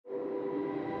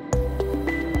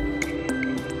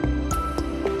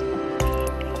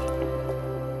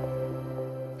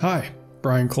Hi,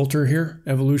 Bryan Colter here,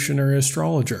 Evolutionary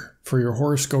Astrologer, for your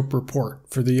horoscope report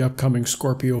for the upcoming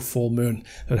Scorpio full moon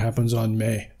that happens on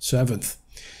May 7th.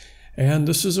 And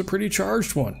this is a pretty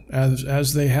charged one,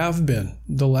 as they have been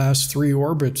the last 3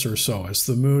 orbits or so. As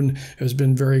the moon has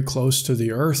been very close to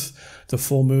the Earth, the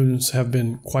full moons have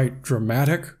been quite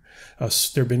dramatic.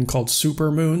 They've been called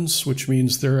supermoons, which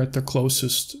means they're at the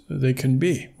closest they can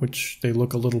be, which they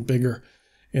look a little bigger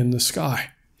in the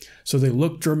sky. So they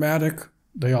look dramatic.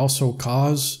 They also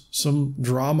cause some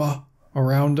drama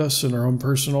around us in our own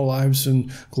personal lives and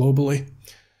globally.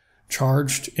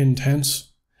 Charged,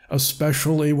 intense,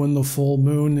 especially when the full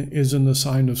moon is in the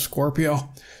sign of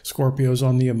Scorpio. Scorpio is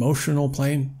on the emotional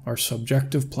plane, our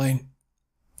subjective plane.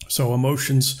 So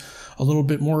emotions a little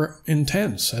bit more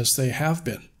intense, as they have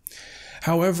been.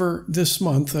 However, this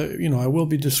month, I will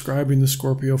be describing the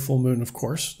Scorpio full moon, of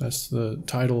course. That's the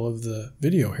title of the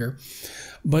video here.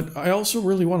 But I also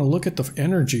really want to look at the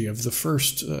energy of the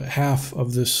first half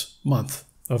of this month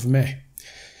of May,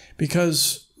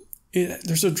 because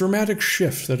there's a dramatic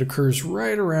shift that occurs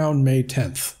right around May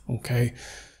 10th, okay?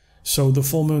 So the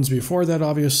full moon's before that,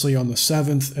 obviously, on the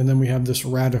 7th, and then we have this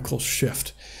radical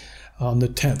shift on the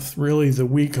 10th, really the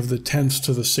week of the 10th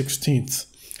to the 16th.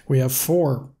 We have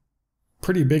 4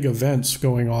 pretty big events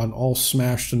going on, all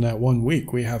smashed in that 1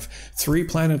 week. We have 3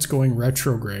 planets going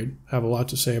retrograde. I have a lot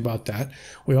to say about that.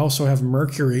 We also have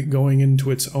Mercury going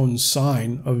into its own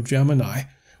sign of Gemini.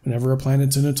 Whenever a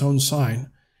planet's in its own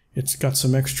sign, it's got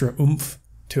some extra oomph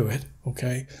to it,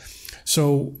 okay?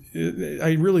 So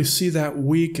I really see that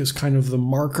week as kind of the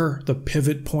marker, the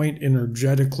pivot point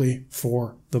energetically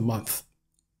for the month.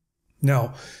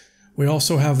 Now, we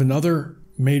also have another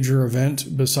major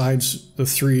event besides the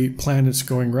 3 planets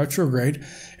going retrograde,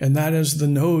 and that is the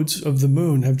nodes of the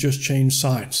moon have just changed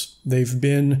signs. They've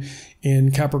been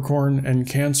in Capricorn and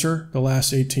Cancer the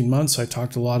last 18 months. I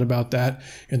talked a lot about that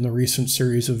in the recent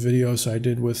series of videos I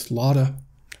did with Lotta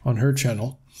on her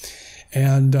channel.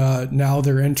 And now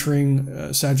they're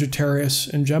entering Sagittarius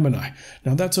and Gemini.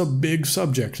 Now that's a big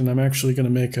subject, and I'm actually going to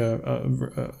make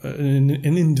an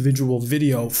individual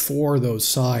video for those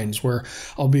signs where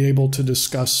I'll be able to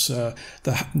discuss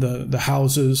the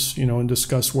houses, and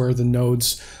discuss where the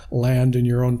nodes land in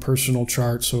your own personal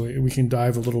chart, so we can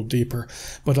dive a little deeper.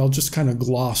 But I'll just kind of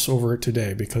gloss over it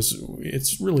today because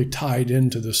it's really tied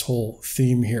into this whole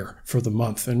theme here for the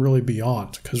month and really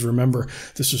beyond. Because remember,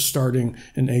 this is starting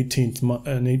an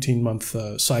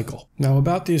 18-month cycle. Now,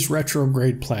 about these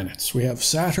retrograde planets, we have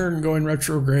Saturn going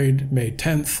retrograde May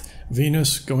 10th,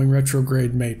 Venus going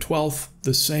retrograde May 12th,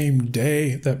 the same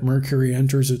day that Mercury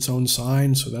enters its own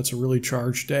sign, so that's a really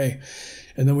charged day.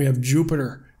 And then we have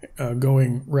Jupiter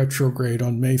going retrograde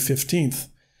on May 15th,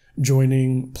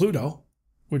 joining Pluto,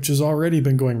 which has already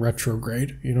been going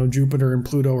retrograde. Jupiter and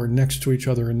Pluto are next to each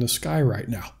other in the sky right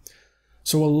now.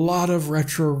 So a lot of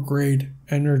retrograde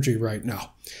energy right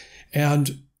now.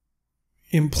 And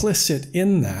implicit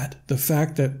in that, the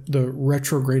fact that the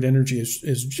retrograde energy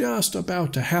is just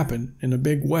about to happen in a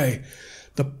big way,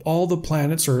 all the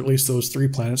planets, or at least those 3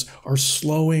 planets, are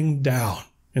slowing down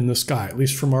in the sky, at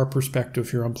least from our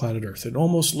perspective here on planet Earth. It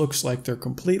almost looks like they're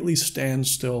completely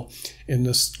standstill in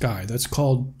the sky. That's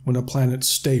called when a planet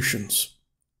stations.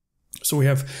 So we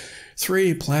have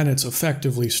 3 planets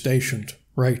effectively stationed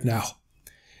right now.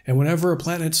 And whenever a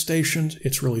planet's stationed,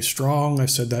 it's really strong. I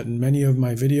said that in many of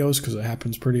my videos because it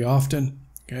happens pretty often,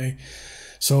 okay?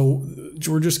 So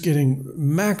we're just getting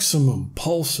maximum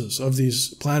pulses of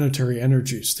these planetary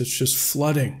energies that's just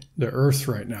flooding the Earth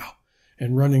right now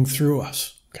and running through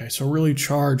us. Okay, so really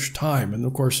charged time. And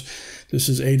of course, this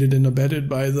is aided and abetted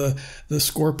by the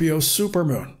Scorpio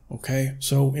supermoon. Okay,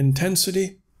 so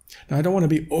intensity. Now, I don't want to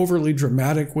be overly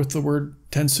dramatic with the word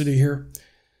intensity here.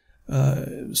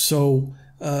 And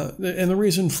the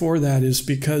reason for that is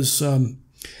because the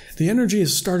energy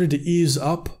has started to ease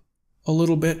up a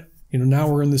little bit. Now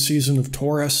we're in the season of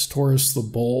Taurus. Taurus, the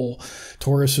bull.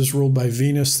 Taurus is ruled by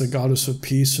Venus, the goddess of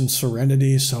peace and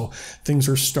serenity. So things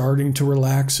are starting to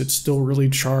relax. It's still really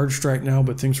charged right now,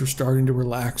 but things are starting to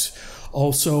relax.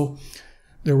 Also,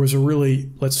 there was a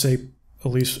really, let's say, at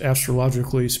least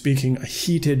astrologically speaking, a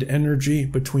heated energy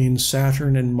between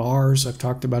Saturn and Mars. I've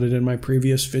talked about it in my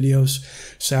previous videos.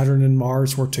 Saturn and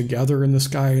Mars were together in the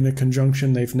sky in a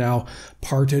conjunction. They've now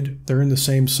parted. They're in the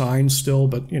same sign still,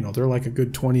 but they're like a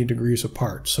good 20 degrees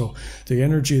apart. So the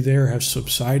energy there has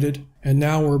subsided. And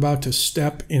now we're about to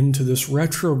step into this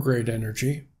retrograde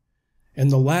energy. And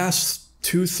the last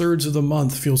 2/3 of the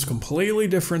month feels completely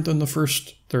different than the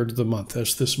first third of the month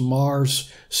as this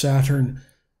Mars-Saturn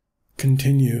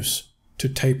continues to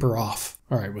taper off.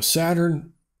 All right, with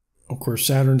Saturn Of course,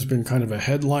 Saturn's been kind of a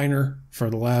headliner for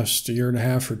the last year and a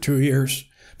half or 2 years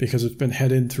because it's been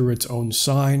headed through its own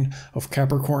sign of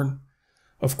Capricorn.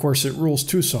 Of course, it rules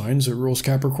 2 signs. It rules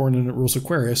Capricorn and it rules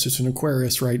Aquarius. It's in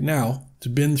Aquarius right now. It's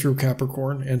been through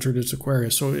Capricorn, entered its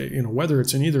Aquarius. So, whether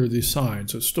it's in either of these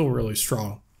signs, it's still really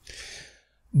strong.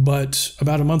 But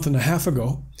about a month and a half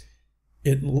ago,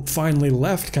 it finally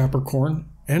left Capricorn,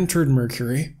 entered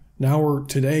Mercury. Now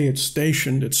today it's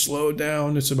stationed, it's slowed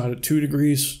down, it's about at 2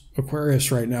 degrees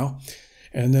Aquarius right now.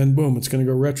 And then boom, it's going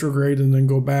to go retrograde and then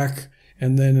go back,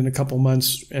 and then in a couple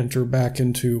months enter back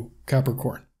into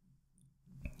Capricorn.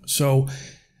 So,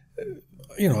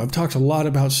 I've talked a lot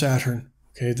about Saturn.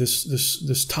 Okay,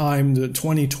 this time, the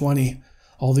 2020,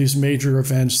 all these major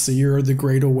events, the year of the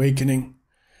Great Awakening,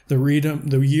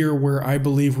 the year where I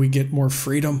believe we get more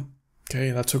freedom. Okay,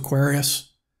 that's Aquarius.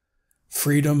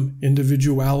 Freedom,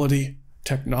 individuality,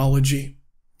 technology.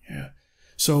 Yeah.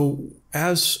 So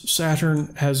as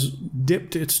Saturn has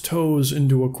dipped its toes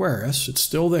into Aquarius, it's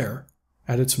still there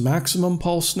at its maximum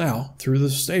pulse now through the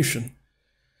station.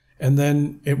 And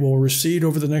then it will recede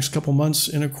over the next couple months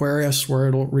in Aquarius, where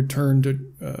it'll return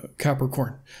to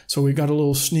Capricorn. So we got a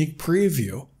little sneak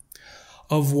preview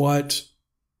of what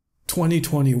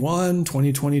 2021,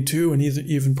 2022, and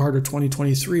even part of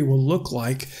 2023 will look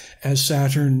like as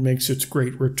Saturn makes its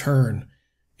great return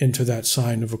into that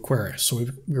sign of Aquarius. So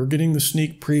we're getting the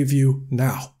sneak preview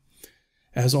now.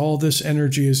 As all this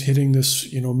energy is hitting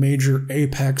this, major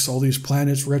apex, all these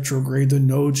planets retrograde, the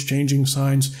nodes changing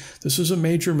signs, this is a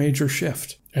major, major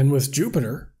shift. And with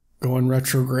Jupiter going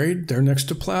retrograde, they're next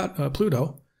to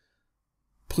Pluto.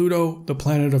 Pluto, the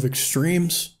planet of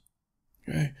extremes.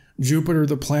 Okay. Jupiter,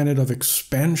 the planet of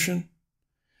expansion,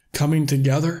 coming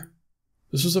together.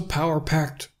 This is a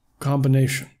power-packed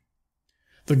combination.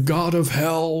 The god of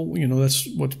hell, that's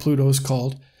what Pluto is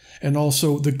called, and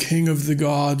also the king of the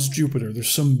gods, Jupiter.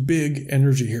 There's some big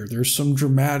energy here. There's some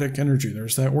dramatic energy.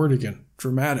 There's that word again,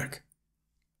 dramatic.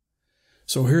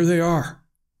 So here they are,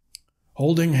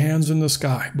 holding hands in the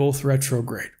sky, both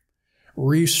retrograde,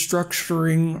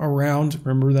 restructuring around,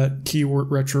 remember that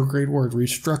keyword retrograde word,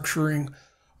 restructuring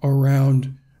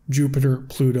around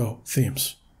Jupiter-Pluto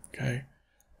themes. Okay.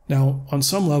 Now, on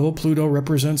some level, Pluto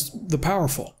represents the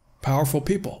powerful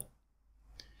people.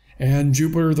 And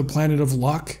Jupiter, the planet of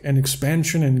luck and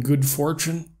expansion and good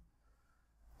fortune.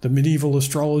 The medieval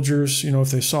astrologers, if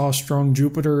they saw a strong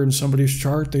Jupiter in somebody's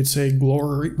chart, they'd say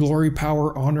glory,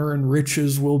 power, honor, and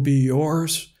riches will be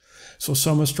yours. So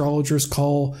some astrologers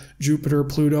call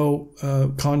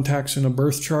Jupiter-Pluto contacts in a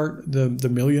birth chart the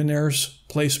millionaire's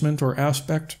placement or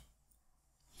aspect.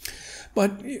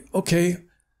 But, okay,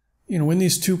 when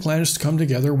these two planets come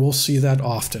together, we'll see that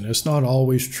often. It's not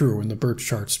always true in the birth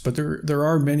charts, but there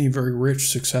are many very rich,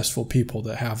 successful people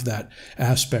that have that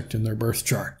aspect in their birth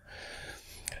chart.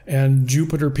 And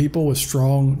Jupiter people with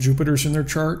strong Jupiters in their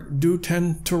chart do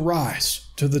tend to rise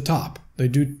to the top. They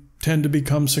do tend to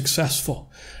become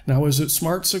successful. Now, is it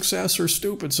smart success or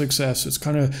stupid success? It's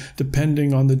kind of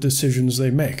depending on the decisions they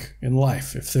make in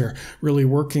life. If they're really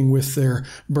working with their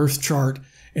birth chart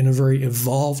in a very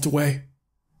evolved way,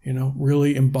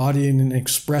 really embodying and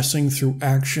expressing through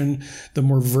action the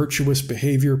more virtuous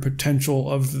behavior potential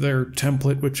of their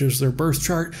template, which is their birth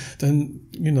chart, then,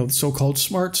 so-called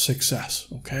smart success,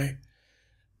 okay?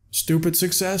 Stupid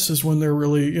success is when they're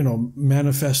really,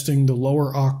 manifesting the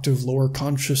lower octave, lower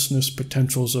consciousness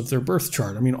potentials of their birth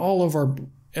chart. I mean,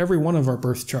 every one of our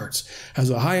birth charts has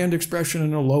a high-end expression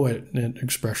and a low-end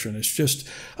expression. It's just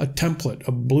a template,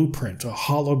 a blueprint, a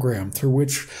hologram through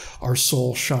which our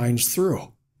soul shines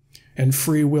through. And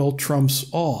free will trumps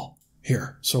all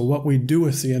here. So what we do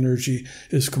with the energy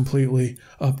is completely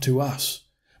up to us.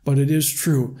 But it is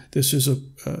true,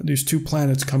 these two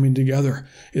planets coming together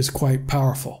is quite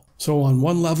powerful. So on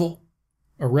one level,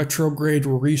 a retrograde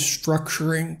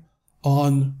restructuring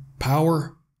on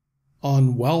power,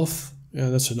 on wealth.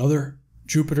 That's another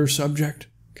Jupiter subject,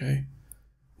 okay?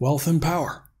 Wealth and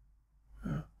power.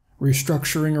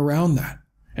 Restructuring around that.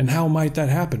 And how might that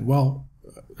happen? Well,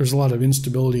 there's a lot of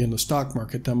instability in the stock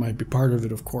market. That might be part of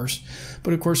it, of course.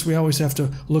 But of course, we always have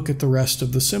to look at the rest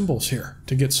of the symbols here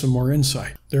to get some more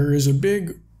insight. There is a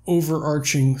big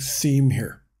overarching theme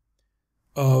here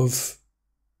of,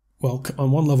 well, on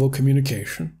one level,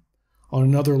 communication. On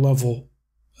another level,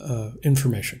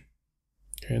 information.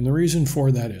 Okay, and the reason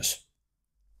for that is,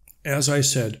 as I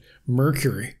said,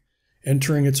 Mercury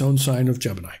entering its own sign of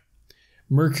Gemini.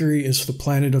 Mercury is the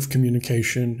planet of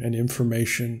communication and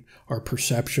information, our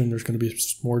perception. There's going to be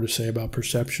more to say about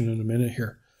perception in a minute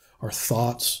here. Our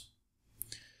thoughts.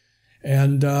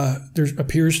 And there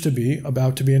appears to be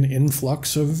about to be an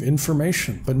influx of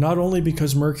information, but not only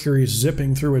because Mercury is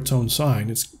zipping through its own sign,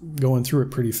 it's going through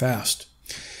it pretty fast,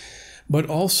 but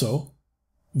also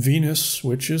Venus,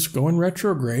 which is going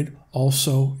retrograde,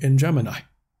 also in Gemini,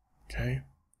 okay?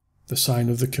 The sign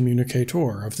of the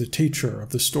communicator, of the teacher, of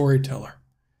the storyteller.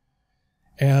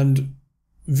 And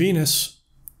Venus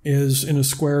is in a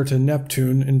square to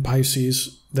Neptune in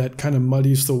Pisces that kind of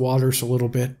muddies the waters a little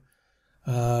bit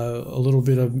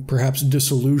of perhaps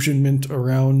disillusionment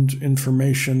around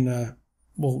information.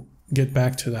 We'll get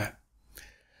back to that.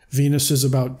 Venus is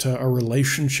about our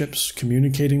relationships,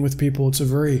 communicating with people. It's a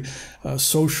very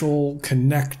social,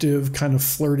 connective, kind of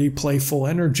flirty, playful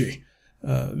energy,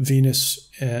 Venus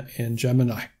and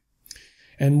Gemini.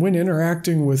 And when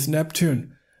interacting with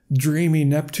Neptune, dreamy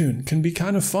Neptune can be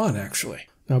kind of fun, actually.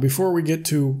 Now, before we get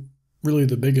to really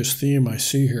the biggest theme I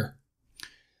see here,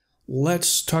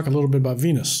 let's talk a little bit about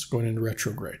Venus going into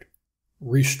retrograde.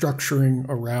 Restructuring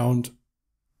around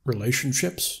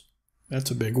relationships. That's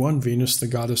a big one. Venus, the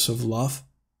goddess of love.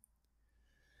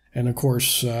 And of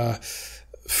course,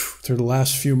 through the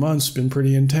last few months, been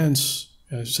pretty intense.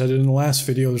 As I said it in the last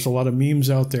video, there's a lot of memes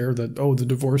out there that, oh, the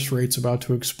divorce rate's about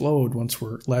to explode once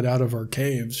we're let out of our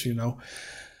caves, you know.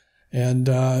 And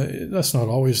that's not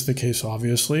always the case,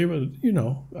 obviously, but, you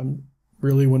know,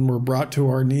 really when we're brought to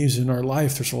our knees in our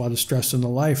life, there's a lot of stress in the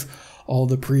life. All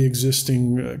the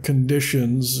pre-existing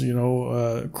conditions, you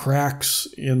know, cracks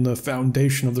in the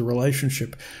foundation of the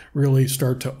relationship really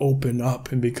start to open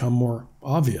up and become more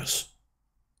obvious.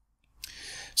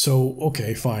 So,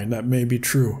 okay, fine, that may be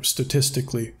true,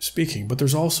 statistically speaking, but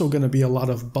there's also going to be a lot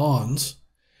of bonds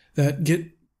that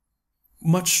get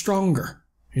much stronger.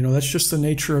 You know, that's just the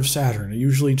nature of Saturn. It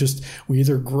usually just, we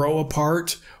either grow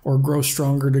apart or grow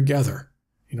stronger together,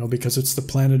 you know, because it's the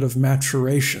planet of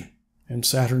maturation. And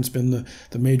Saturn's been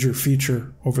the major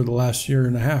feature over the last year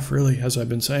and a half, really, as I've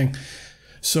been saying.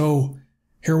 So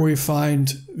here we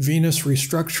find Venus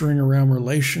restructuring around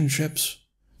relationships,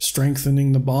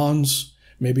 strengthening the bonds,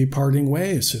 maybe parting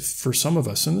ways if for some of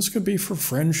us. And this could be for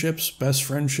friendships, best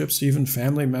friendships, even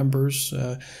family members,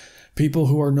 people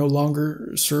who are no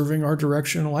longer serving our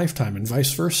direction in a lifetime, and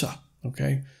vice versa,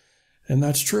 okay? And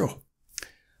that's true.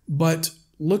 But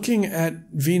looking at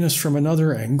Venus from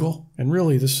another angle, and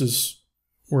really this is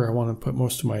where I want to put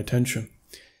most of my attention,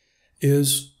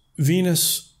 is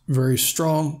Venus very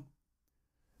strong,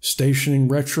 stationing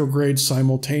retrograde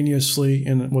simultaneously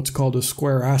in what's called a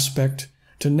square aspect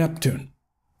to Neptune.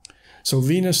 So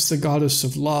Venus, the goddess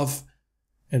of love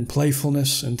and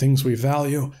playfulness and things we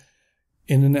value,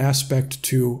 in an aspect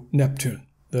to Neptune,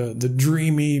 the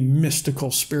dreamy, mystical,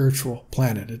 spiritual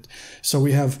planet. So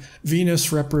we have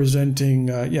Venus representing,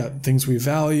 things we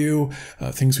value,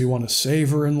 things we want to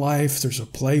savor in life. There's a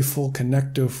playful,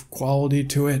 connective quality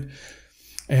to it.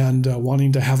 And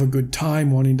wanting to have a good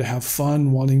time, wanting to have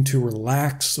fun, wanting to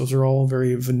relax. Those are all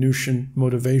very Venusian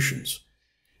motivations.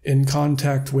 In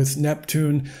contact with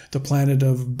Neptune, the planet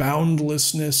of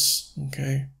boundlessness,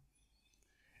 okay?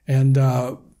 And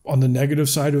on the negative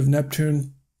side of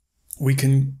Neptune, we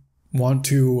can want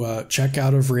to check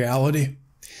out of reality.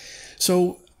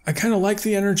 So I kind of like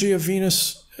the energy of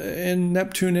Venus and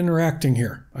Neptune interacting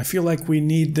here. I feel like we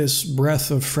need this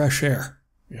breath of fresh air.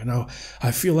 You know,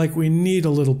 I feel like we need a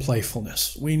little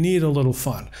playfulness. We need a little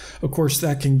fun. Of course,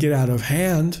 that can get out of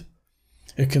hand.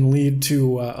 It can lead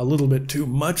to a little bit too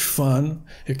much fun.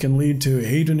 It can lead to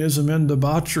hedonism and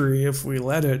debauchery if we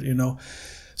let it, you know.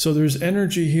 So there's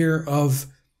energy here of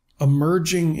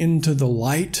emerging into the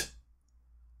light.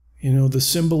 You know, the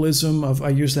symbolism of, I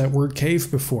used that word cave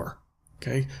before,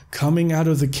 okay? Coming out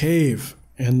of the cave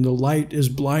and the light is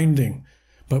blinding,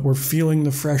 but we're feeling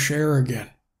the fresh air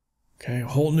again, okay? A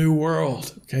whole new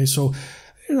world, okay? So,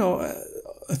 you know,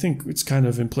 I think it's kind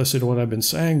of implicit in what I've been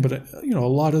saying, but, you know, a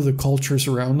lot of the cultures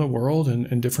around the world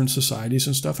and different societies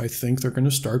and stuff, I think they're going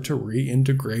to start to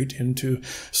reintegrate into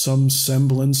some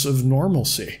semblance of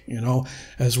normalcy, you know,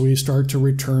 as we start to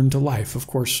return to life. Of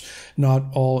course, not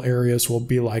all areas will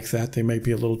be like that. They may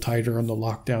be a little tighter on the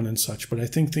lockdown and such, but I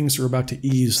think things are about to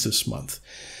ease this month.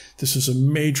 This is a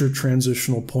major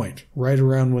transitional point, right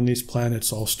around when these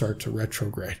planets all start to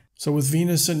retrograde. So with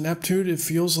Venus and Neptune, it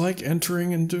feels like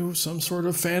entering into some sort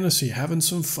of fantasy, having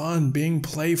some fun, being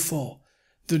playful,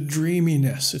 the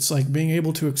dreaminess. It's like being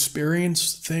able to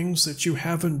experience things that you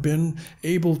haven't been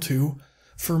able to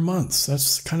for months.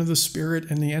 That's kind of the spirit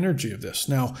and the energy of this.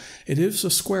 Now, it is a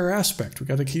square aspect. We've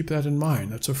got to keep that in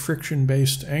mind. That's a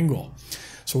friction-based angle.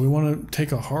 So we want to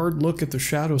take a hard look at the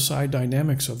shadow side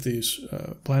dynamics of these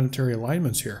planetary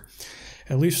alignments here.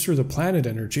 At least through the planet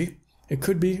energy, it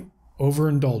could be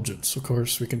overindulgence. Of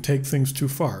course, we can take things too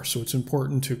far. So it's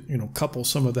important to, couple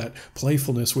some of that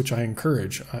playfulness, which I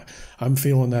encourage. I'm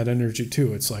feeling that energy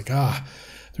too. It's like,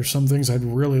 there's some things I'd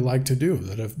really like to do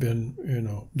that have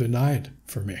been, denied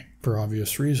for me for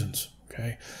obvious reasons.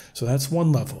 Okay. So that's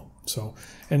one level. So,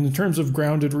 and in terms of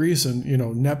grounded reason,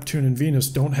 Neptune and Venus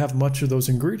don't have much of those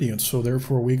ingredients. So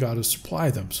therefore we got to supply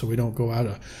them so we don't go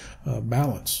out of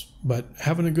balance. But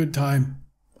having a good time,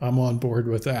 I'm on board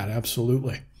with that.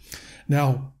 Absolutely.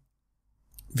 Now,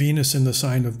 Venus in the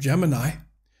sign of Gemini,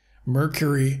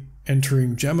 Mercury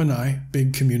entering Gemini,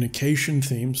 big communication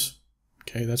themes.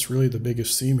 Okay, that's really the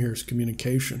biggest theme here is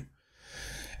communication.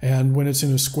 And when it's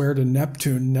in a square to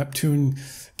Neptune, Neptune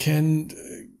can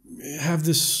have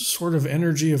this sort of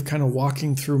energy of kind of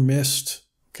walking through mist.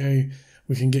 Okay,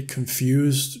 we can get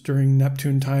confused during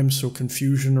Neptune times, so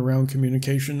confusion around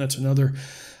communication. That's another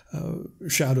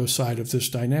shadow side of this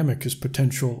dynamic is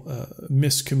potential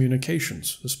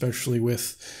miscommunications, especially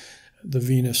with the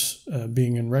Venus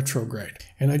being in retrograde.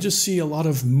 And I just see a lot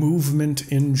of movement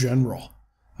in general.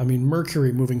 I mean,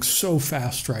 Mercury moving so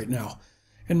fast right now.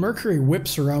 And Mercury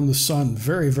whips around the sun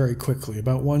very, very quickly,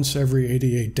 about once every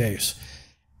 88 days.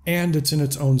 And it's in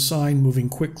its own sign, moving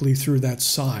quickly through that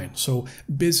sign. So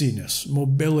busyness,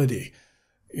 mobility,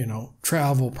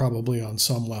 travel probably on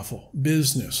some level,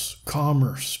 business,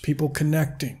 commerce, people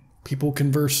connecting, people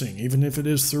conversing, even if it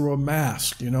is through a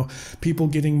mask, people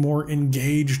getting more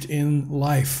engaged in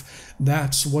life.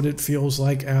 That's what it feels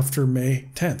like after May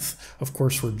 10th. Of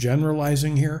course, we're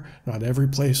generalizing here. Not every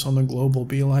place on the globe will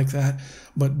be like that.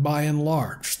 But by and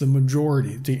large, the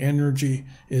majority, the energy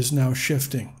is now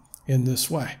shifting in this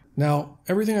way. Now,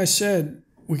 everything I said,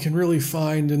 we can really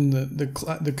find in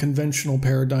the conventional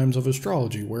paradigms of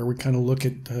astrology, where we kind of look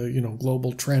at,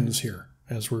 global trends here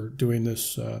as we're doing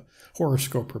this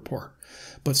horoscope report.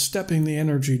 But stepping the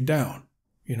energy down,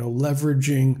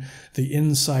 leveraging the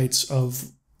insights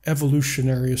of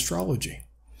evolutionary astrology.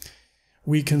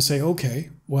 We can say, okay,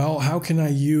 well, how can I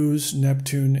use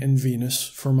Neptune and Venus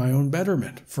for my own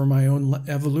betterment, for my own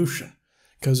evolution?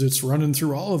 Because it's running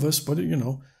through all of us, but,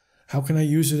 how can I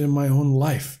use it in my own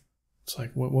life? It's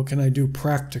like, what can I do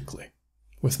practically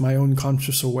with my own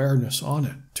conscious awareness on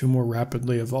it to more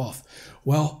rapidly evolve?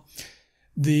 Well,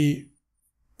 the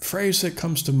phrase that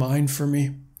comes to mind for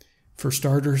me, for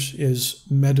starters, is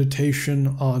meditation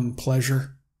on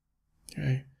pleasure.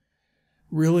 Okay.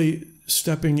 Really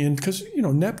stepping in, because,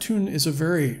 Neptune is a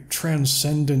very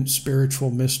transcendent, spiritual,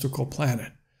 mystical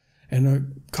planet. And a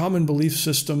common belief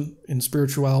system in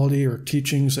spirituality or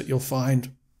teachings that you'll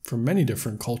find from many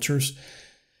different cultures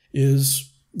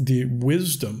is the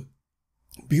wisdom,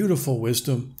 beautiful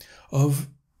wisdom of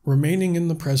remaining in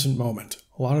the present moment.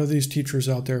 A lot of these teachers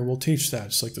out there will teach that.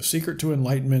 It's like the secret to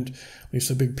enlightenment, at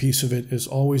least a big piece of it, is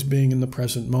always being in the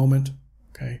present moment,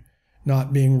 okay?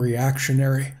 Not being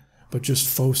reactionary, but just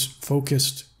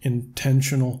focused,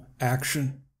 intentional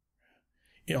action,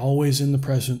 always in the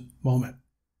present moment.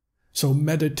 So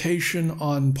meditation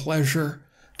on pleasure,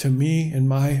 to me, in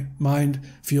my mind,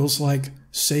 feels like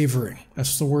savoring.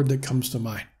 That's the word that comes to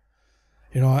mind.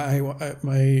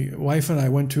 My wife and I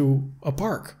went to a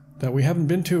park that we haven't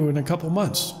been to in a couple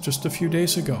months, just a few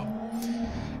days ago.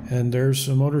 And there's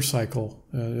a motorcycle.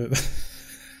 I'm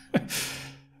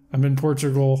in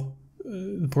Portugal.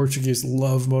 The Portuguese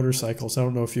love motorcycles. I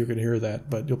don't know if you can hear that,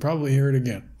 but you'll probably hear it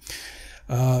again.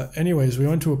 Anyways, we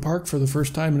went to a park for the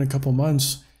first time in a couple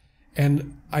months,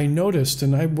 and I noticed,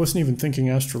 and I wasn't even thinking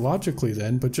astrologically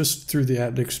then, but just through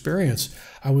that experience,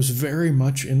 I was very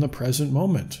much in the present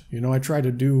moment. I try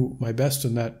to do my best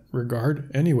in that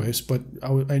regard anyways, but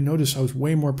I noticed I was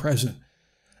way more present.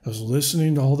 I was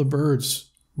listening to all the birds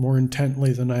more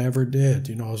intently than I ever did.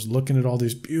 I was looking at all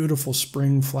these beautiful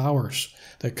spring flowers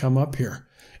that come up here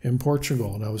in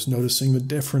Portugal, and I was noticing the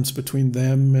difference between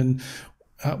them and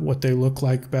what they look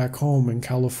like back home in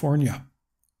California.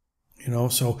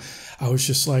 So I was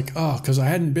just like, because I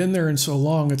hadn't been there in so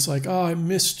long, it's like, I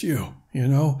missed you,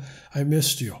 I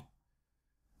missed you.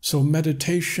 So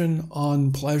meditation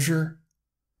on pleasure,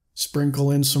 sprinkle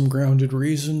in some grounded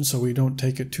reason so we don't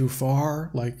take it too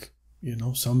far, like,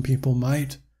 some people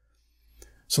might.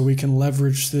 So we can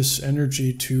leverage this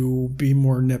energy to be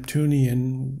more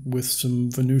Neptunian with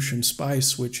some Venusian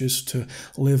spice, which is to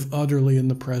live utterly in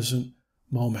the present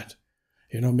moment.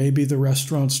 Maybe the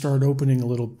restaurants start opening a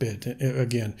little bit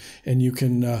again, and you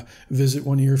can visit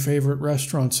one of your favorite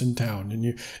restaurants in town, and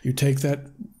you take that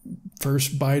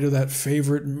first bite of that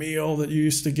favorite meal that you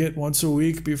used to get once a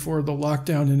week before the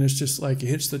lockdown, and it's just like, it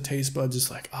hits the taste buds. It's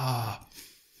like,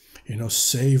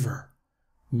 savor,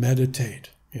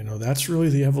 meditate. That's really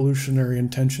the evolutionary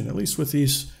intention, at least with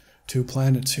these 2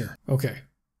 planets here. Okay,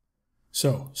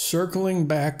 so circling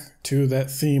back to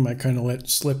that theme I kind of let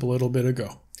slip a little bit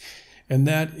ago, and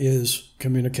that is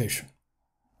communication.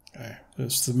 Okay,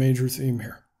 that's the major theme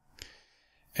here.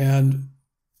 And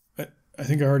I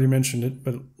think I already mentioned it,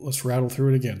 but let's rattle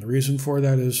through it again. The reason for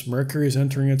that is Mercury is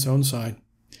entering its own sign,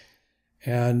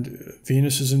 and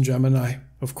Venus is in Gemini,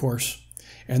 of course.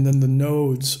 And then the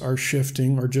nodes are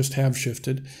shifting, or just have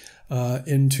shifted,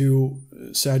 into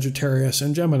Sagittarius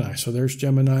and Gemini. So there's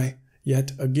Gemini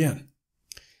yet again.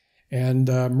 And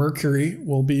Mercury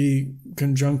will be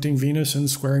conjuncting Venus and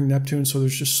squaring Neptune. So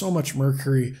there's just so much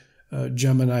Mercury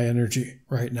Gemini energy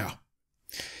right now.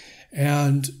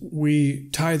 And we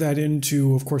tie that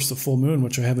into, of course, the full moon,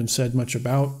 which I haven't said much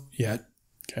about yet.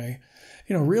 Okay.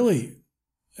 You know, really,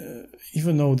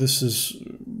 even though this is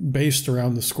based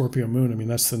around the Scorpio moon, I mean,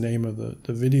 that's the name of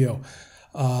the video,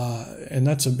 and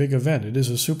that's a big event. It is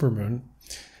a supermoon,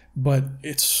 but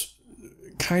it's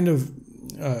kind of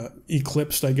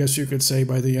eclipsed, I guess you could say,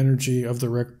 by the energy of the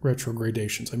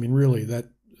retrogradations. I mean, really, that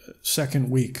second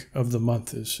week of the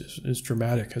month is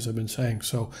dramatic, as I've been saying.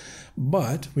 So,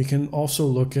 but we can also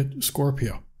look at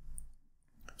Scorpio.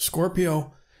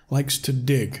 Scorpio likes to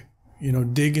dig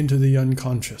into the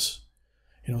unconscious.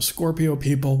 You know, Scorpio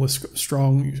people with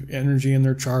strong energy in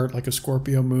their chart, like a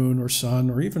Scorpio moon or sun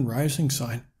or even rising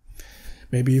sign,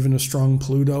 maybe even a strong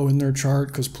Pluto in their chart,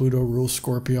 because Pluto rules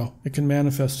Scorpio. It can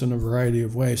manifest in a variety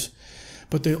of ways.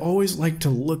 But they always like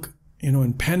to look,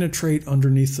 and penetrate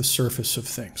underneath the surface of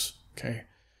things, okay?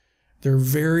 They're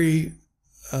very,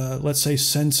 let's say,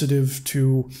 sensitive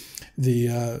to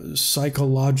the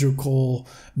psychological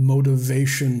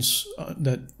motivations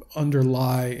that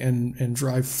underlie and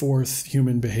drive forth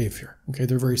human behavior. Okay,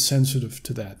 they're very sensitive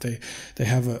to that. They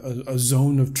have a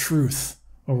zone of truth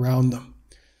around them.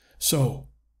 So,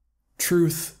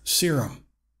 truth serum.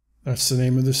 That's the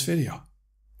name of this video.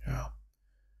 Yeah.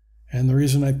 And the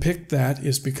reason I picked that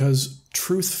is because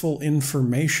truthful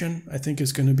information, I think,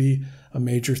 is going to be a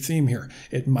major theme here.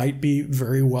 It might be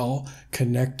very well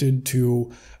connected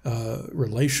to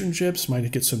relationships, might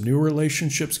get some new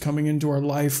relationships coming into our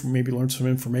life, maybe learn some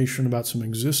information about some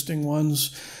existing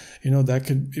ones.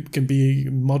 It can be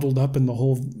muddled up in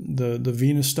the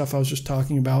Venus stuff I was just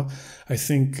talking about. I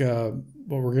think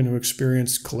what we're going to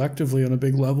experience collectively on a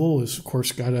big level is, of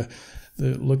course, got to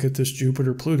look at this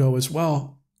Jupiter-Pluto as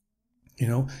well.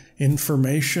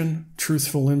 Information,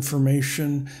 truthful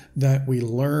information that we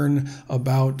learn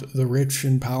about the rich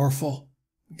and powerful,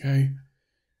 okay?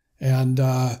 And,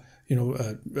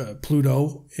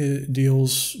 Pluto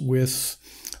deals with,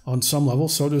 on some level,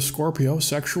 so does Scorpio,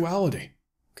 sexuality,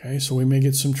 okay? So we may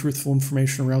get some truthful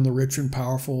information around the rich and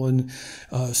powerful and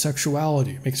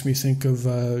sexuality. It makes me think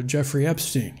of Jeffrey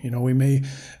Epstein. We may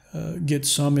get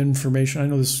some information. I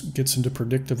know this gets into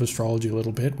predictive astrology a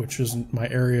little bit, which isn't my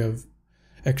area of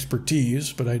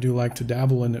expertise, but I do like to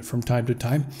dabble in it from time to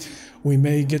time. We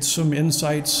may get some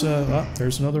insights.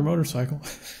 There's another motorcycle.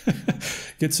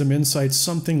 Get some insights,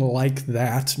 something like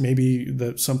that. Maybe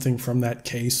something from that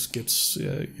case gets,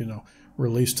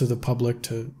 released to the public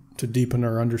to deepen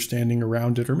our understanding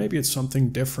around it, or maybe it's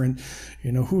something different.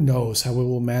 Who knows how it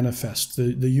will manifest?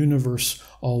 The universe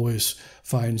always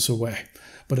finds a way.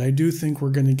 But I do think we're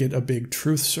going to get a big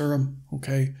truth serum.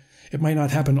 Okay, it might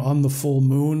not happen on the full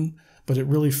moon, but it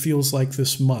really feels like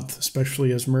this month,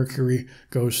 especially as Mercury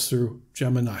goes through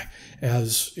Gemini,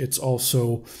 as it's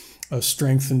also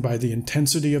strengthened by the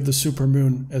intensity of the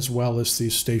supermoon as well as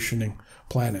these stationing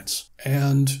planets.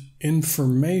 And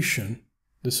information,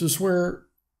 this is where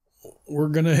we're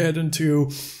going to head into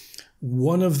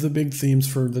one of the big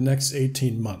themes for the next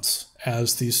 18 months,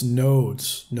 as these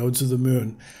nodes of the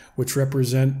moon, which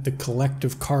represent the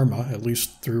collective karma, at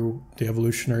least through the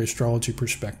evolutionary astrology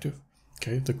perspective.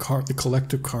 Okay, the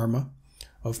collective karma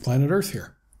of planet Earth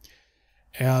here.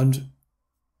 And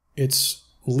it's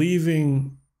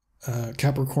leaving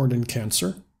Capricorn and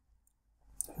Cancer,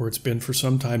 where it's been for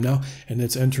some time now, and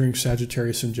it's entering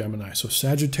Sagittarius and Gemini. So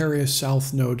Sagittarius,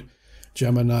 South Node,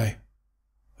 Gemini,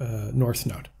 North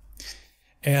Node.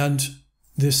 And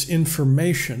this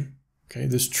information, okay,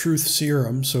 this truth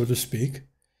serum, so to speak,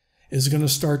 is going to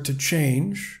start to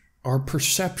change our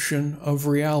perception of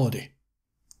reality.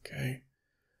 Okay.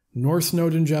 North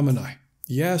Node in Gemini.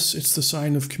 Yes, it's the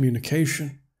sign of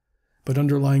communication, but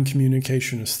underlying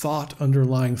communication is thought.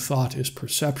 Underlying thought is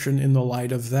perception. In the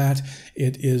light of that,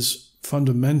 it is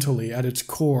fundamentally, at its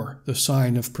core, the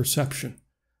sign of perception.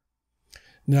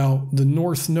 Now, the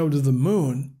North Node of the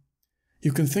moon,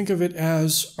 you can think of it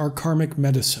as our karmic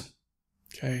medicine.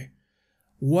 Okay?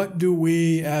 what do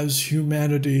we as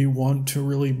humanity want to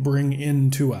really bring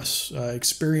into us?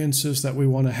 Experiences that we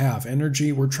want to have,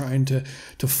 energy we're trying to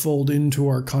fold into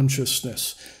our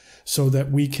consciousness so that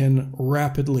we can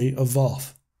rapidly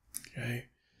evolve. Okay,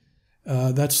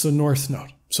 that's the North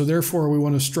Node. So therefore, we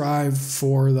want to strive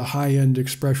for the high-end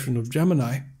expression of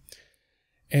Gemini,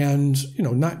 and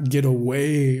not get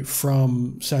away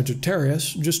from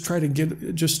Sagittarius. Just try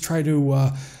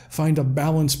to find a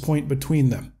balance point between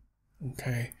them.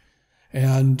 Okay,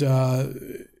 and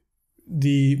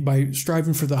by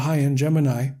striving for the high-end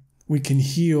Gemini, we can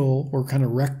heal or kind of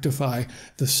rectify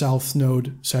the South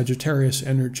Node Sagittarius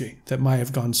energy that might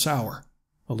have gone sour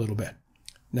a little bit.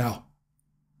 Now,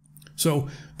 so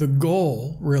the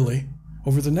goal really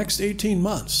over the next 18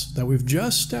 months that we've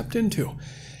just stepped into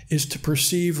is to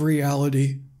perceive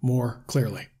reality more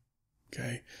clearly.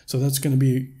 Okay, so that's going to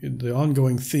be the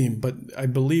ongoing theme, but I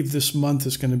believe this month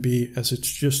is going to be, as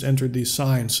it's just entered these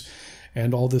signs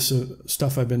and all this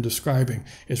stuff I've been describing,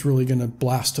 is really going to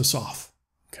blast us off.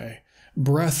 Okay,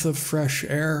 breath of fresh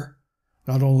air,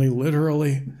 not only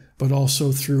literally, but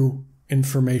also through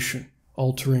information,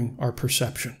 altering our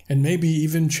perception, and maybe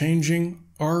even changing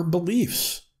our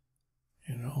beliefs.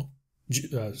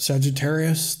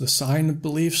 Sagittarius, the sign of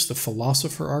beliefs, the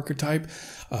philosopher archetype,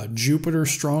 Jupiter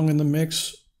strong in the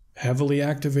mix, heavily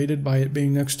activated by it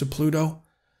being next to Pluto.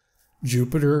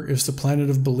 Jupiter is the planet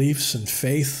of beliefs and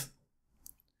faith.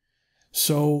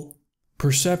 So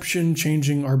perception,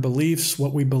 changing our beliefs,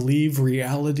 what we believe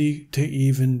reality to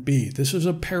even be. This is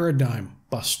a paradigm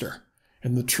buster.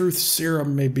 And the truth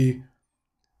serum may be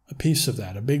a piece of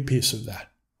that, a big piece of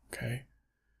that. Okay.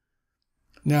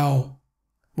 Now,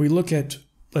 we look at,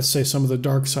 let's say, some of the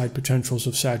dark side potentials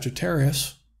of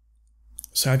Sagittarius.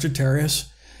 Sagittarius,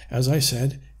 as I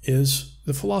said, is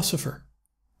the philosopher.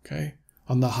 Okay?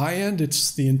 On the high end,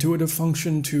 it's the intuitive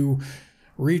function to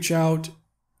reach out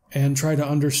and try to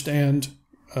understand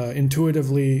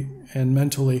intuitively and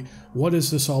mentally, what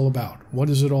is this all about? What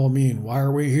does it all mean? Why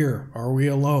are we here? Are we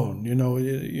alone?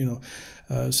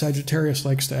 Sagittarius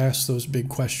likes to ask those big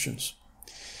questions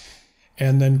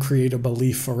and then create a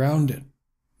belief around it.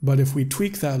 But if we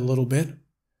tweak that a little bit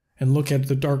and look at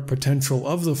the dark potential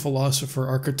of the philosopher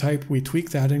archetype, we tweak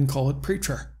that and call it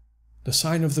preacher, the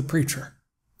sign of the preacher.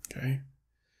 Okay?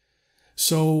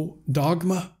 So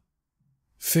dogma,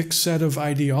 fixed set of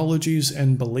ideologies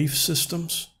and belief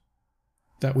systems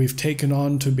that we've taken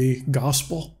on to be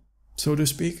gospel, so to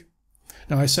speak.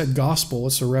 Now, I said gospel,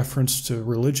 it's a reference to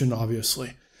religion,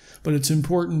 obviously, but it's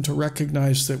important to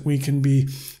recognize that we can be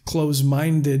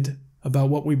close-minded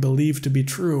about what we believe to be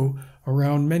true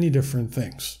around many different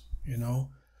things,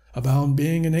 about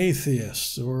being an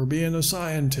atheist or being a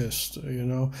scientist,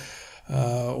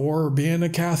 or being a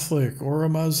Catholic or a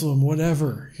Muslim,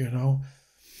 whatever,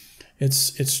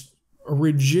 It's a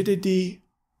rigidity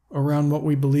around what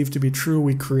we believe to be true.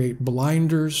 We create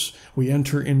blinders. We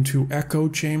enter into echo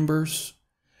chambers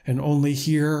and only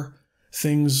hear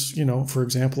things, for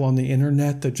example, on the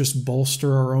internet that just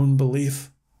bolster our own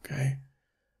belief. Okay.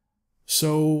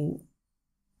 So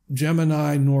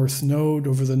Gemini North Node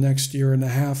over the next year and a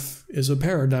half is a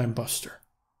paradigm buster,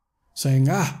 saying,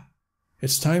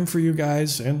 it's time for you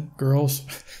guys and girls,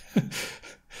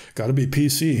 got to be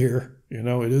PC here,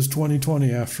 it is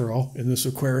 2020 after all, in this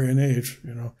Aquarian age,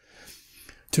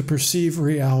 to perceive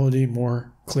reality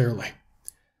more clearly.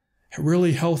 A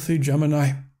really healthy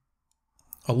Gemini,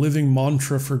 a living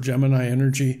mantra for Gemini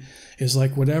energy is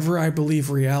like, whatever I believe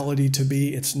reality to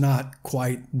be, it's not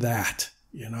quite that,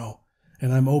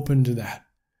 and I'm open to that.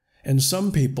 And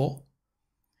some people,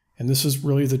 and this is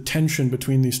really the tension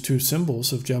between these two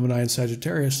symbols of Gemini and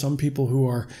Sagittarius, some people who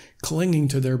are clinging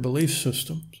to their belief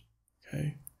systems,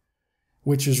 okay,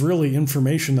 which is really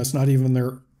information that's not even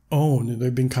their own.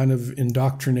 They've been kind of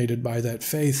indoctrinated by that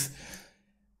faith.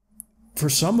 For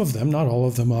some of them, not all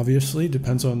of them obviously,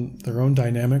 depends on their own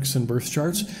dynamics and birth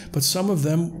charts, but some of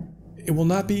them, it will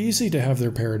not be easy to have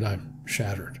their paradigm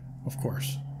shattered, of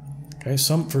course. Okay,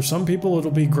 for some people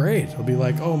it'll be great. It'll be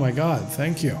like, oh my God,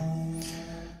 thank you.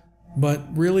 But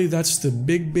really that's the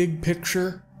big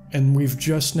picture, and we've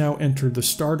just now entered the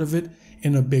start of it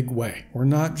in a big way. We're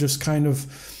not just kind of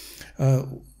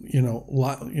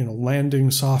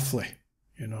landing softly.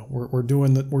 We're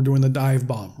doing the dive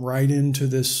bomb right into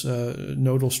this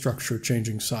nodal structure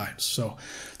changing signs. So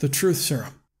the truth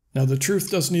serum. Now the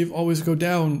truth doesn't always go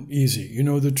down easy.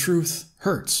 The truth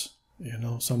hurts,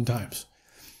 sometimes.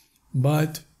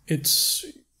 But it's,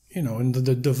 in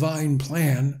the divine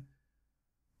plan,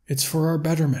 it's for our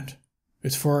betterment.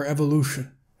 It's for our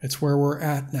evolution. It's where we're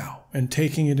at now, and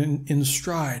taking it in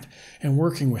stride and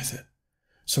working with it.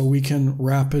 so we can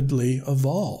rapidly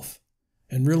evolve.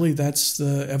 And really, that's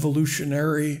the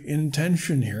evolutionary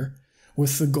intention here,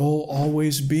 with the goal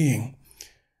always being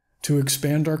to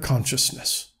expand our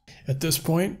consciousness. At this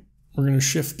point, we're going to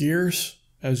shift gears,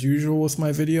 as usual with my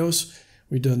videos.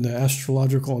 We've done the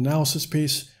astrological analysis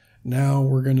piece. Now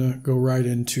we're going to go right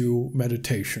into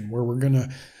meditation, where we're going to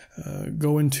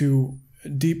go into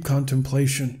deep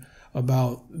contemplation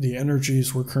about the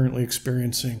energies we're currently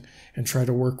experiencing and try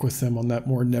to work with them on that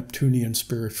more Neptunian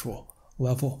spiritual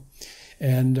level.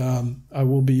 And I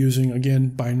will be using,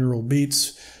 again, binaural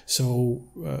beats. So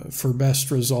for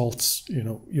best results,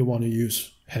 you'll want to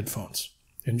use headphones.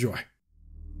 Enjoy.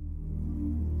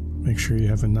 Make sure you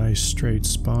have a nice straight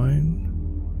spine.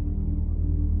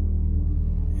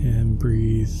 And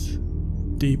breathe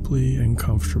deeply and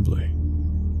comfortably.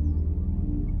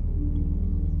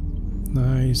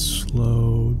 Nice,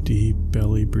 slow, deep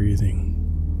belly breathing.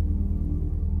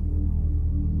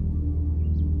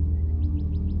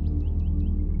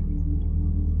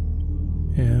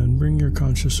 And bring your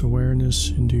conscious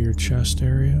awareness into your chest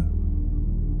area.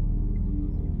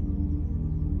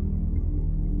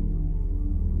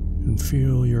 And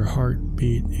feel your heart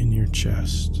beat in your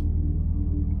chest.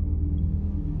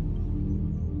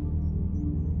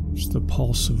 It's the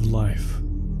pulse of life.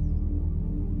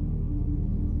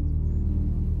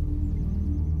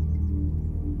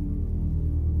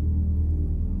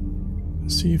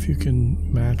 See if you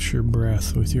can match your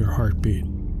breath with your heartbeat.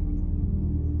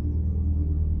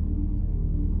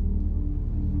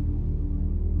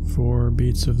 4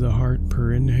 beats of the heart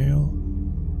per inhale.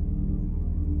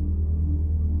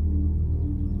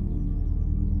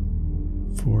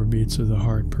 4 beats of the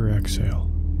heart per exhale.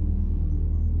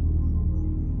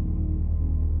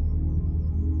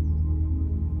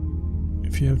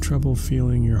 If you have trouble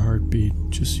feeling your heartbeat,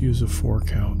 just use a 4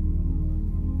 count.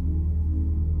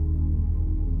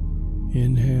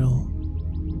 Inhale.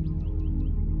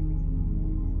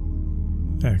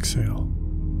 Exhale.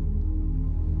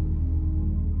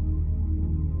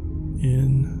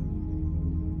 In.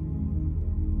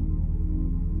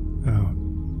 Out.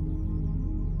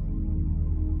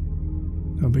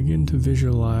 Now begin to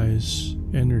visualize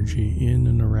energy in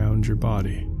and around your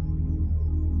body,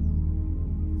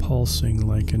 pulsing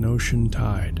like an ocean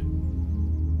tide.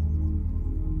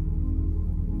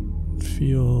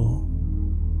 Feel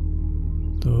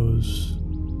those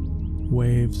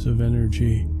waves of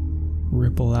energy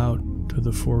ripple out to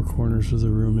the 4 corners of the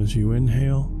room as you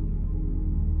inhale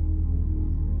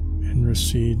and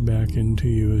recede back into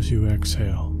you as you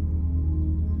exhale.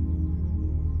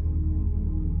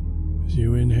 As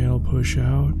you inhale, push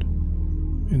out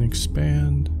and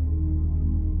expand,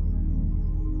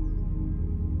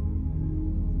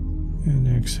 and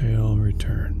exhale,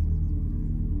 return.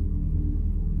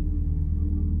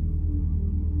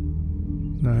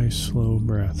 Nice, slow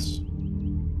breaths.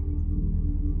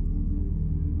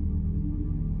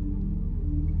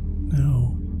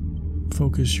 Now,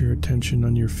 focus your attention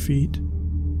on your feet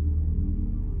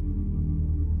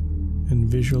and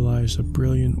visualize a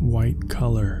brilliant white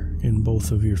color in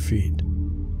both of your feet.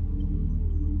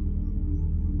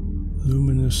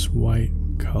 Luminous white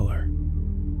color,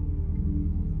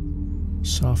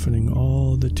 softening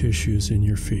all the tissues in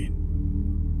your feet.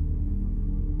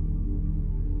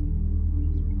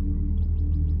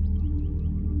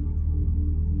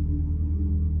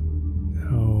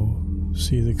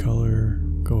 See the color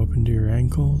go up into your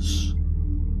ankles,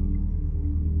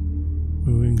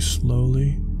 moving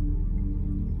slowly.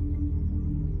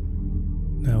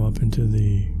 Now up into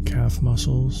the calf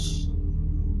muscles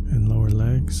and lower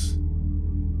legs.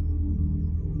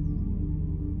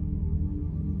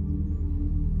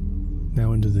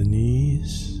 Now into the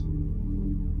knees.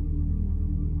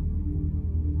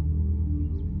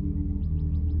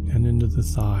 And into the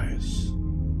thighs.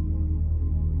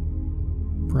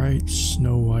 Bright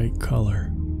snow white color,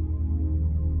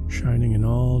 shining in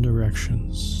all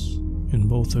directions in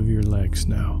both of your legs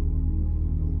now.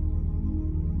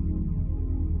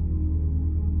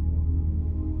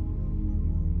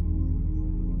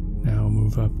 Now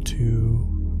move up to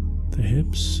the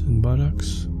hips and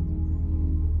buttocks.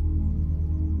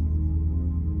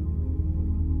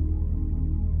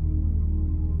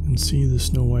 And see the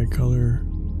snow white color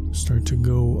start to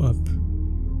go up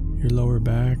your lower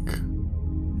back,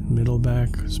 middle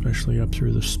back, especially up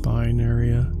through the spine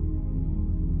area,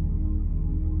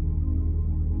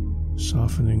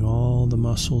 softening all the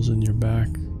muscles in your back,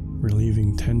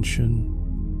 relieving tension,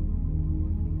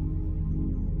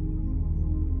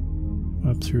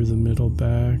 up through the middle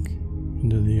back,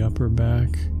 into the upper back,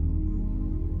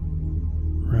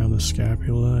 around the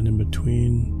scapula and in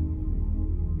between,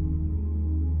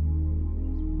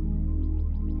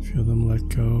 Feel them let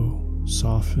go,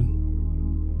 soften.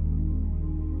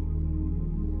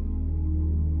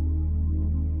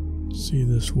 See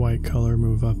this white color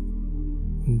move up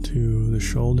into the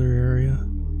shoulder area.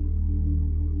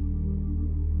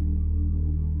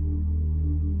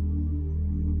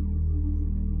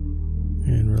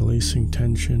 And releasing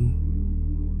tension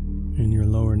in your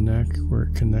lower neck where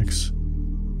it connects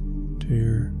to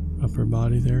your upper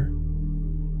body there.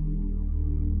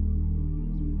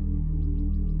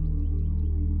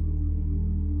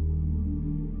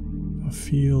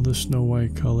 Feel the snow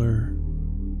white color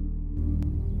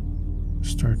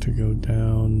start to go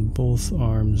down both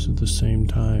arms at the same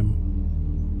time.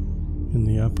 In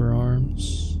the upper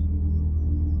arms,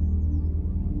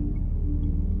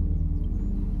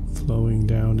 flowing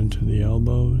down into the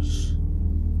elbows,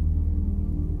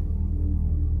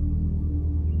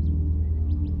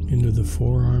 into the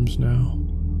forearms now.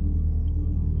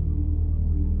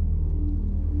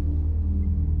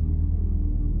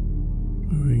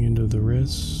 Moving into the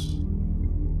wrists,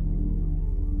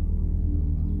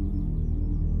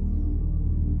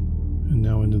 and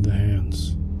now into the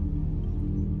hands.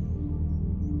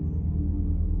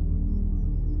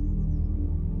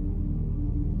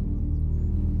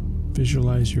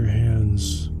 Visualize your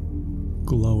hands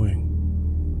glowing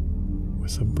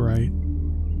with a bright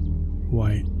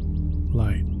white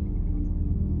light.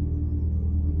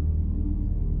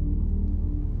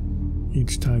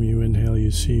 Each time you inhale,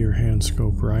 you see your hands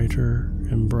go brighter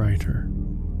and brighter.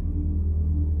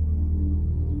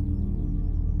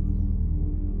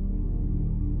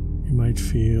 You might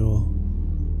feel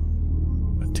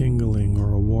a tingling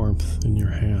or a warmth in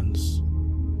your hands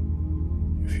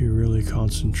if you really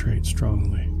concentrate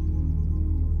strongly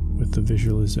with the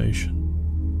visualization.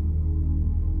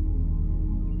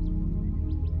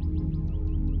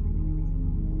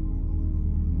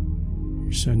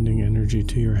 You're sending energy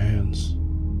to your hands,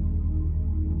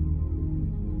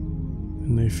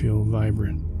 and they feel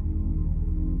vibrant.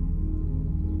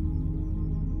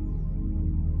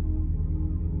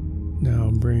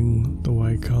 Now bring the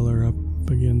white color up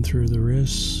again through the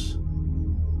wrists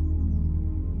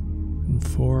and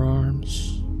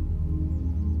forearms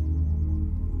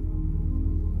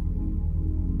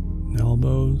and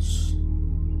elbows,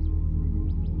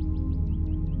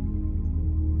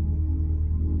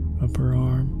 upper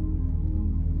arm,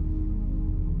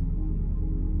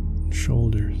 and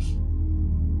shoulders.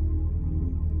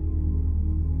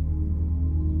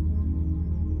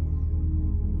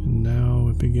 And now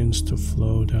it begins to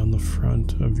flow down the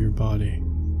front of your body,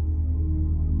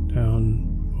 down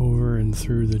over and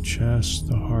through the chest,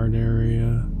 the heart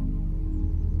area,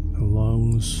 the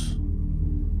lungs,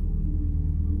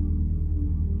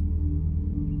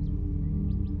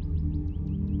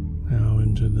 now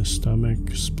into the stomach,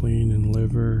 spleen, and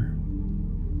liver,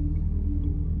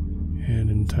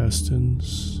 and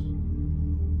intestines,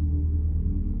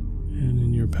 and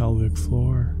in your pelvic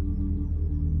floor.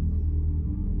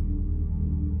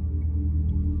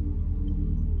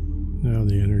 Now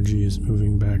the energy is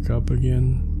moving back up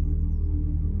again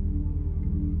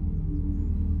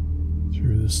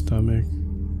through the stomach,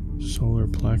 solar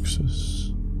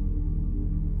plexus,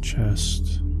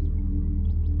 chest.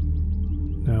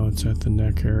 Now it's at the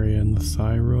neck area and the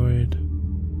thyroid.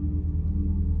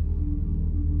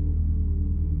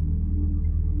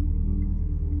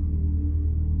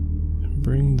 And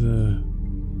bring the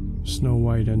snow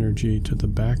white energy to the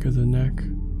back of the neck.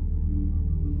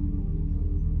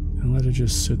 And let it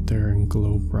just sit there and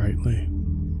glow brightly.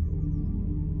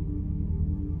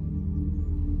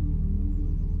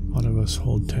 A lot of us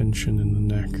hold tension in the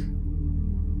neck.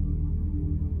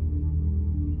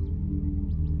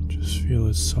 Just feel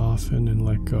it soften and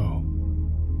let go.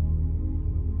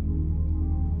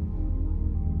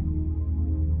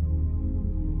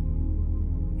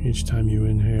 Each time you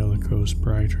inhale, it goes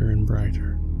brighter and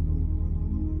brighter.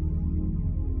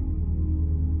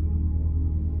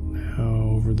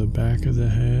 Now over the back of the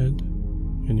head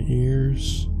and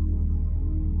ears,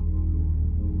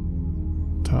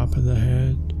 top of the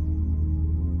head.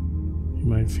 You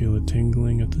might feel a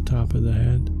tingling at the top of the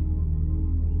head,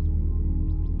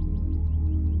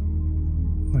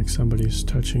 like somebody's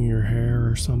touching your hair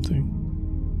or something.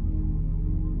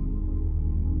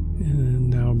 And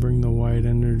now bring the white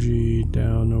energy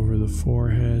down over the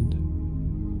forehead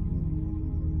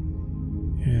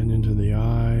and into the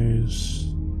eyes,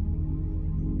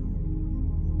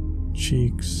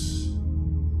 cheeks,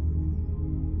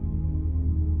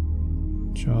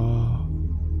 jaw,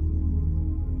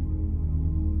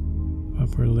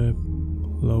 upper lip,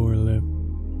 lower lip,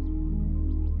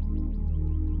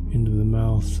 into the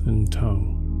mouth and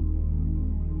tongue.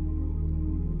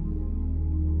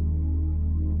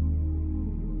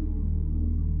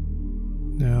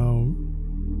 Now,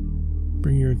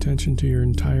 bring your attention to your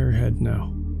entire head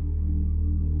now.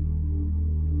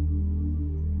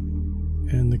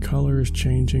 And the color is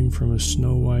changing from a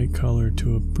snow white color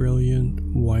to a brilliant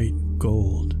white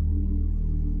gold.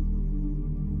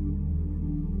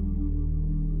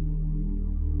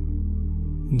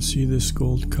 And see this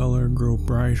gold color grow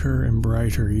brighter and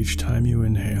brighter each time you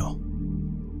inhale.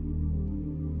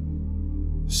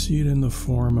 See it in the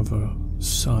form of a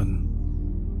sun,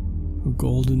 a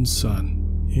golden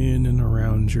sun in and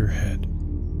around your head,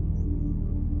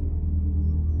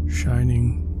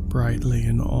 shining brightly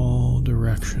in all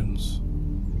directions,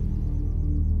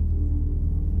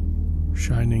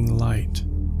 shining light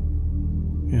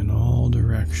in all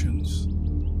directions.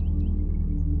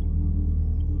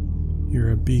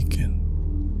 You're a beacon.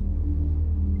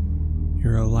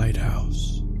 You're a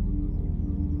lighthouse.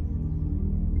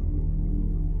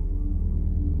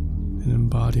 An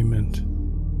embodiment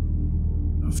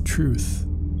of truth.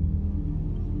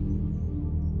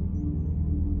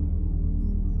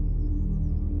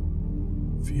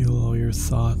 Feel all your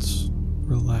thoughts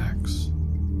relax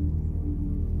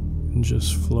and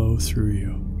just flow through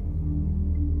you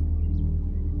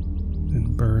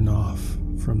and burn off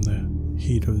from the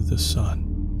heat of the sun.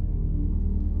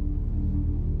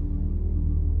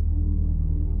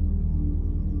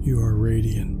 You are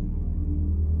radiant.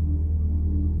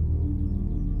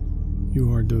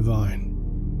 You are divine.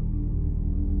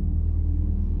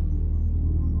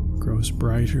 Grows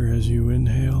brighter as you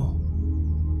inhale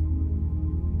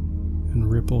and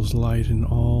ripples light in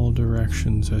all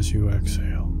directions as you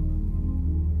exhale.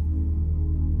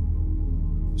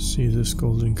 See this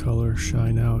golden color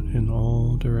shine out in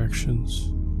all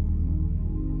directions.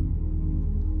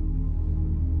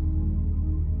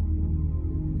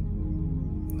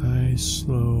 Nice,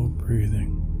 slow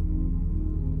breathing.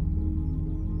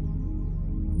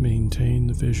 Maintain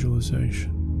the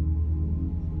visualization.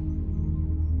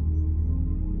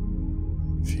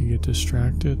 If you get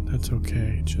distracted, that's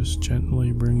okay. Just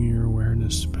gently bring your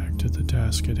awareness back to the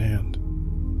task at hand.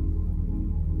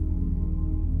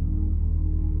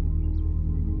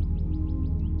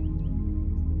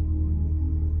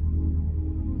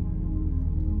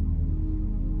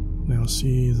 Now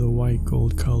see the white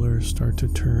gold color start to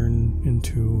turn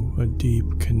into a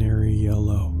deep canary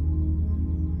yellow.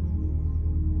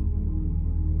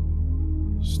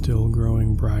 Still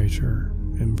growing brighter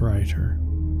and brighter.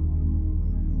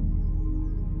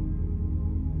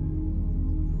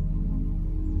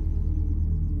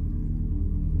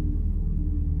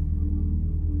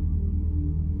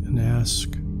 And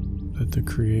ask that the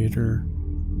Creator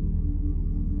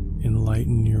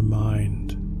enlighten your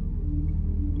mind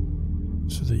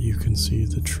so that you can see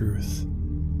the truth.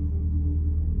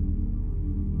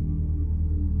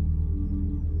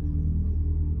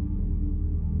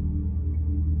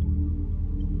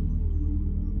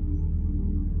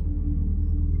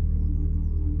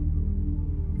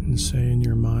 And say in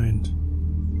your mind,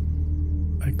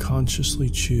 I consciously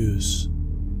choose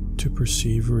to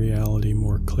perceive reality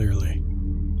more clearly.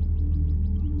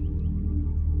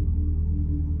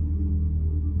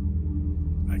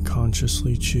 I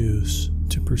consciously choose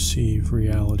to perceive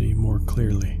reality more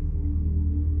clearly.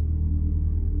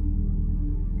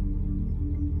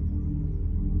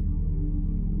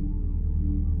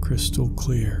 Crystal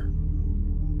clear.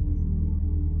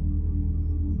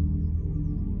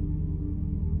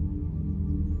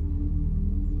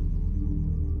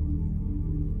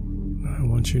 I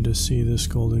want you to see this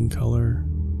golden color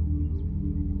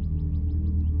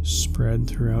spread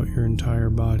throughout your entire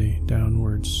body,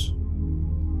 downwards,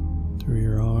 through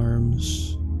your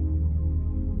arms,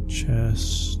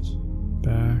 chest,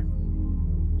 back,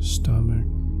 stomach,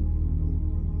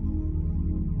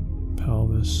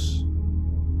 pelvis,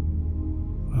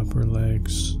 upper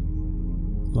legs,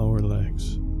 lower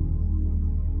legs.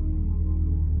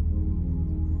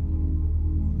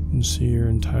 And see your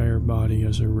entire body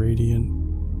as a radiant,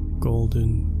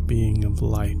 golden being of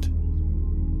light,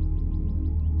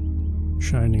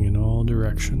 shining in all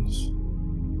directions.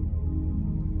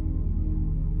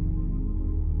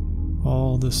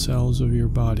 All the cells of your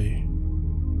body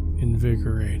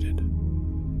invigorated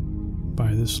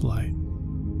by this light.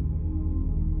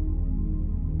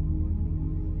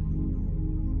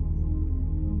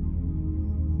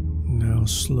 Now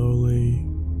slowly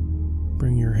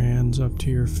bring your hands up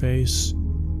to your face,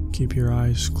 keep your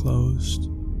eyes closed,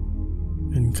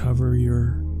 and cover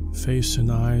your face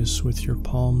and eyes with your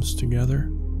palms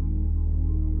together.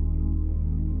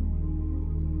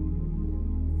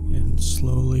 And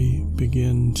slowly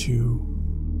begin to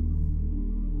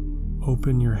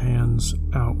open your hands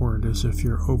outward as if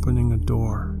you're opening a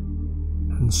door,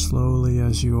 And slowly,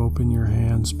 as you open your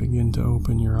hands, begin to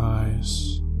open your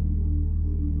eyes.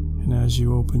 And as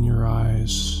you open your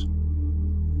eyes,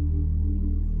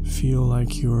 feel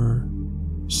like you're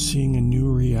seeing a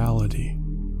new reality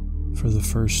for the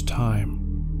first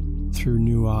time through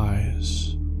new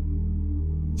eyes,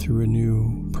 through a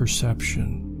new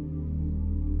perception,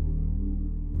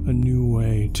 a new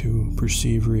way to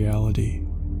perceive reality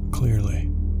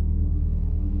clearly.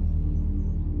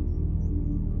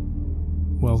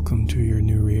 Welcome to your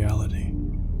new reality.